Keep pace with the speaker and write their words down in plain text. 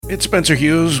It's Spencer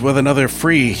Hughes with another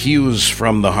free Hughes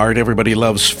from the Heart. Everybody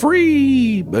loves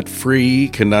free, but free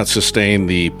cannot sustain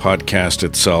the podcast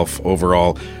itself.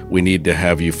 Overall, we need to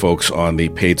have you folks on the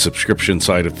paid subscription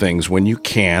side of things. When you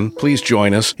can, please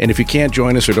join us. And if you can't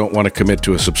join us or don't want to commit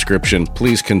to a subscription,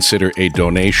 please consider a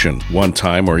donation, one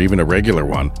time or even a regular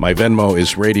one. My Venmo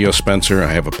is Radio Spencer.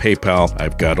 I have a PayPal.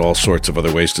 I've got all sorts of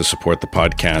other ways to support the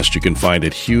podcast. You can find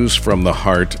it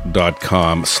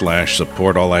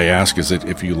hughesfromtheheart.com/support. All I ask is that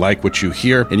if you like what you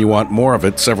hear and you want more of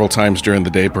it several times during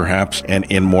the day perhaps and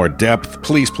in more depth,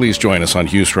 please join us on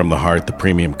Hughes from the Heart, the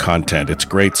premium content. It's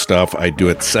great stuff. I do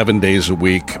it 7 days a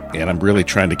week, and I'm really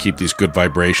trying to keep these good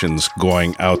vibrations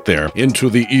going out there into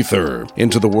the ether,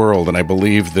 into the world. And I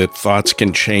believe that thoughts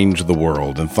can change the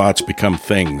world and thoughts become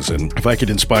things. And if I could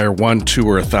inspire 1, 2,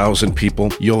 or 1,000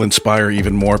 people, you'll inspire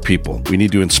even more people. We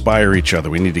need to inspire each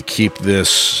other. We need to keep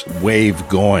this wave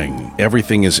going.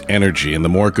 Everything is energy, and the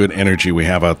more good energy we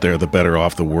have out there, the better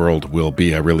off the world will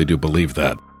be. I really do believe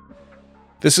that.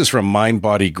 This is from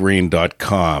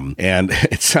mindbodygreen.com, and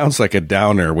it sounds like a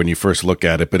downer when you first look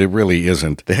at it, but it really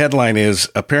isn't. The headline is,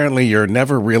 apparently you're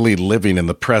never really living in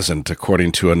the present,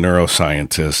 according to a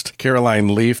neuroscientist.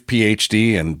 Caroline Leaf,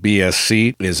 PhD and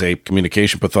BSc, is a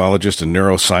communication pathologist and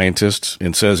neuroscientist,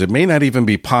 and says it may not even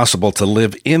be possible to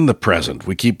live in the present.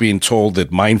 We keep being told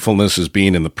that mindfulness is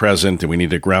being in the present, and we need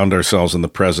to ground ourselves in the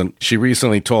present. She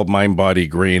recently told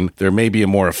MindBodyGreen there may be a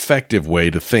more effective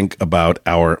way to think about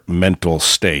our mental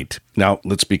state. Now,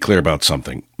 let's be clear about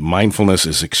something. Mindfulness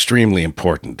is extremely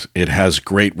important. It has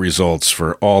great results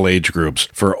for all age groups,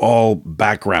 for all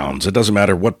backgrounds. It doesn't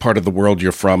matter what part of the world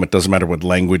you're from. It doesn't matter what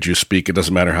language you speak. It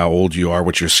doesn't matter how old you are,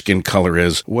 what your skin color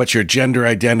is, what your gender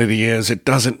identity is. It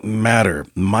doesn't matter.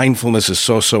 Mindfulness is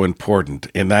so important,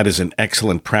 and that is an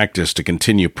excellent practice to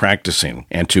continue practicing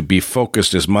and to be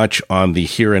focused as much on the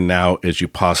here and now as you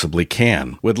possibly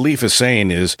can. What Leaf is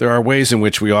saying is there are ways in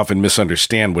which we often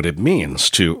misunderstand what it means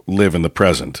to live in the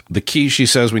present. The key, she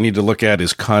says, we need to look at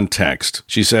is context.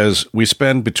 She says we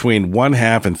spend between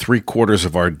 1/2 and 3/4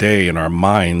 of our day in our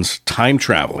minds time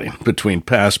traveling between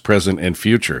past, present, and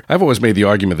future. I've always made the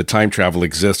argument that time travel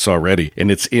exists already, and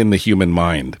it's in the human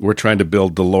mind. We're trying to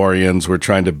build DeLoreans. We're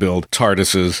trying to build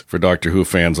TARDISes for Doctor Who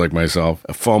fans like myself,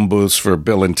 phone booths for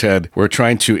Bill and Ted. We're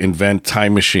trying to invent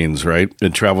time machines, right?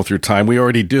 And travel through time. We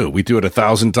already do. We do it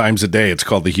 1,000 times a day. It's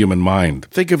called the human mind.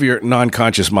 Think of your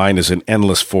non-conscious mind as an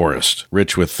endless forest,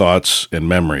 rich with thoughts and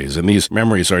memories. And these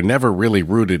memories are never really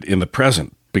rooted in the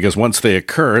present, because once they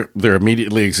occur, they're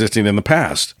immediately existing in the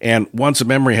past. And once a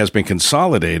memory has been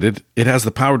consolidated, it has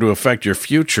the power to affect your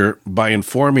future by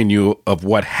informing you of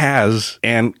what has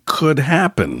and could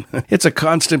happen. It's a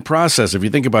constant process. If you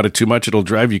think about it too much, it'll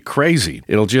drive you crazy.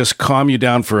 It'll just calm you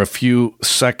down for a few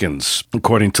seconds,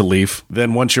 according to Leaf.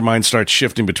 Then once your mind starts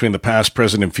shifting between the past,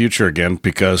 present, and future again,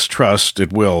 because trust,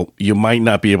 it will, you might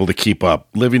not be able to keep up.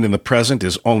 Living in the present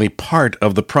is only part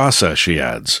of the process, she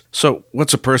adds. So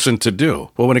what's a person to do?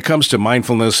 Well, when it comes to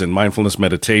mindfulness and mindfulness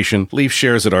meditation, Leaf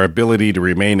shares that our ability to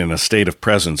remain in a state of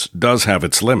presence does have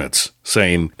its limits,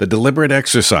 saying, the deliberate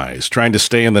exercise, trying to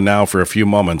stay in the now for a few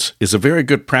moments, is a very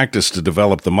good practice to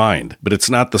develop the mind, but it's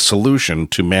not the solution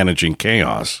to managing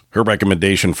chaos. Her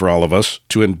recommendation for all of us,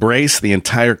 to embrace the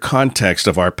entire context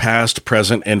of our past,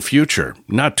 present, and future,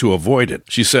 not to avoid it.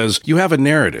 She says, you have a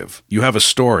narrative, you have a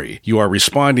story, you are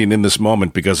responding in this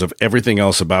moment because of everything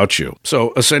else about you.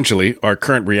 So essentially, our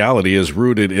current reality is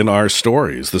rooted in our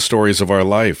stories, the stories of our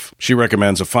life. She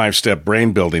recommends a 5-step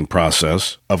brain building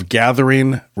process of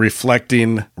gathering,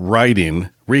 reflecting, writing,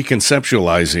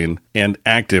 reconceptualizing, and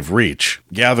active reach.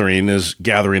 Gathering is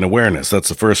gathering awareness. That's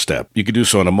the first step. You can do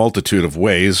so in a multitude of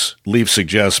ways. Leaf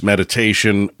suggests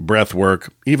meditation, breath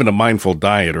work, even a mindful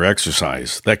diet or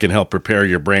exercise that can help prepare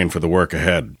your brain for the work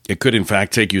ahead. It could, in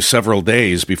fact, take you several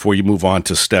days before you move on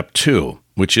to step 2,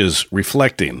 which is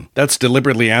reflecting. That's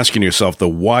deliberately asking yourself the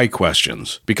why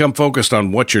questions. Become focused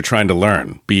on what you're trying to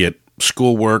learn, be it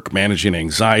schoolwork, managing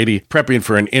anxiety, prepping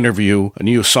for an interview, a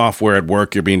new software at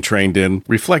work you're being trained in.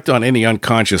 Reflect on any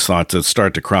unconscious thoughts that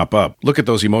start to crop up. Look at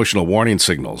those emotional warning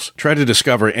signals. Try to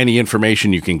discover any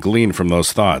information you can glean from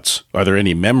those thoughts. Are there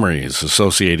any memories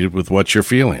associated with what you're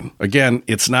feeling? Again,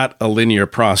 it's not a linear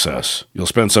process. You'll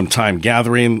spend some time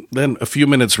gathering, then a few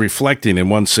minutes reflecting in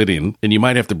one sitting, and you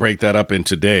might have to break that up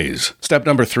into days. Step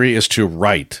number 3 is to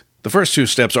write. The first 2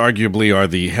 steps arguably are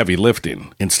the heavy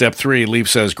lifting. In step 3, Leaf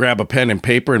says grab a pen and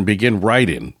paper and begin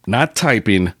writing. Not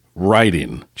typing,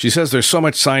 Writing. She says there's so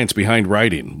much science behind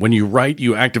writing. When you write,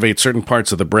 you activate certain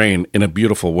parts of the brain in a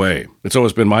beautiful way. It's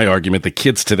always been my argument that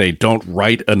kids today don't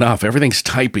write enough. Everything's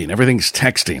typing, everything's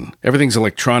texting, everything's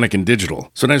electronic and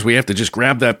digital. Sometimes we have to just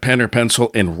grab that pen or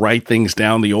pencil and write things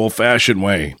down the old-fashioned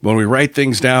way. When we write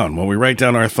things down, when we write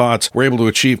down our thoughts, we're able to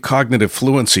achieve cognitive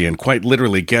fluency and quite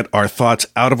literally get our thoughts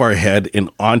out of our head and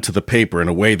onto the paper in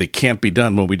a way that can't be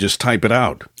done when we just type it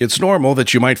out. It's normal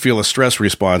that you might feel a stress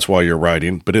response while you're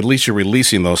writing, but at least you're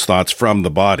releasing those thoughts from the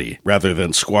body rather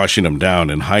than squashing them down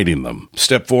and hiding them.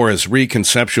 Step 4 is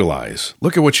reconceptualize.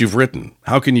 Look at what you've written.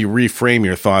 How can you reframe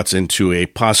your thoughts into a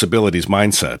possibilities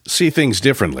mindset? See things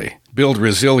differently. Build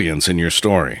resilience in your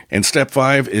story. And step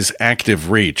 5 is active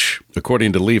reach.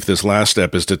 According to Leaf, this last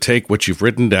step is to take what you've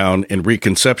written down and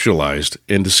reconceptualized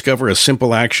and discover a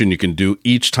simple action you can do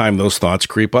each time those thoughts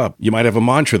creep up. You might have a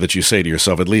mantra that you say to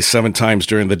yourself at least 7 times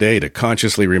during the day to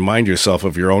consciously remind yourself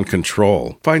of your own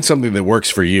control. Find something that works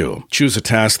for you. Choose a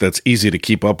task that's easy to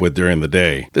keep up with during the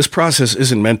day. This process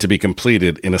isn't meant to be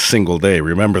completed in a single day.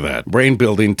 Remember that. Brain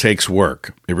building takes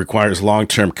work. It requires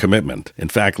long-term commitment. In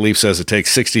fact, Leaf says it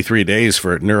takes 63 days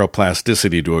for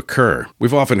neuroplasticity to occur.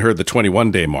 We've often heard the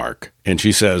 21-day mark. And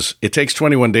she says, it takes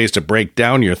 21 days to break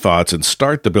down your thoughts and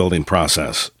start the building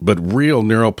process, but real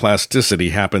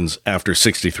neuroplasticity happens after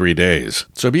 63 days.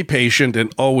 So be patient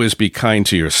and always be kind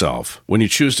to yourself. When you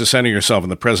choose to center yourself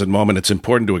in the present moment, it's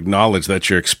important to acknowledge that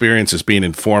your experience is being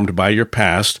informed by your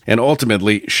past and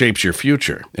ultimately shapes your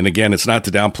future. And again, it's not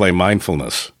to downplay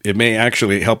mindfulness. It may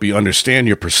actually help you understand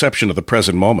your perception of the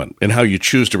present moment and how you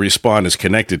choose to respond is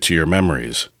connected to your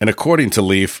memories. And according to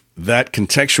Leaf, that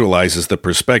contextualizes the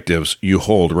perspectives you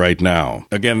hold right now.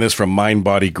 Again, this from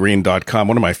mindbodygreen.com,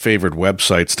 one of my favorite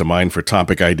websites to mine for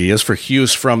topic ideas for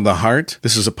Hues from the Heart.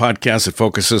 This is a podcast that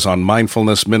focuses on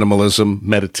mindfulness, minimalism,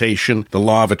 meditation, the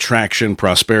law of attraction,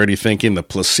 prosperity thinking, the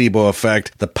placebo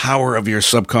effect, the power of your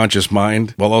subconscious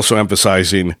mind, while also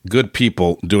emphasizing good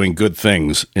people doing good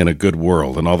things in a good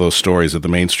world and all those stories that the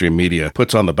mainstream media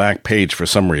puts on the back page for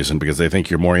some reason because they think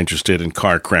you're more interested in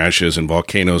car crashes and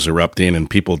volcanoes erupting and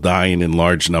people dying in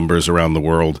large numbers around the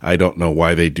world. I don't know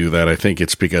why they do that. I think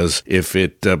it's because if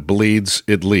it bleeds,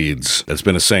 it leads. That's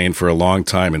been a saying for a long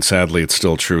time, and sadly, it's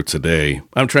still true today.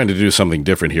 I'm trying to do something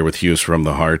different here with Hues from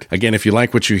the Heart. Again, if you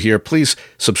like what you hear, please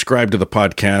subscribe to the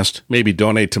podcast, maybe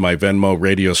donate to my Venmo,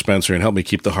 Radio Spencer, and help me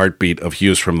keep the heartbeat of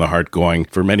Hues from the Heart going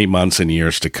for many months and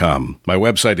years to come. My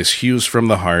website is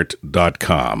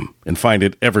huesfromtheheart.com, and find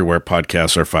it everywhere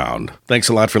podcasts are found. Thanks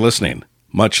a lot for listening.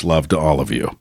 Much love to all of you.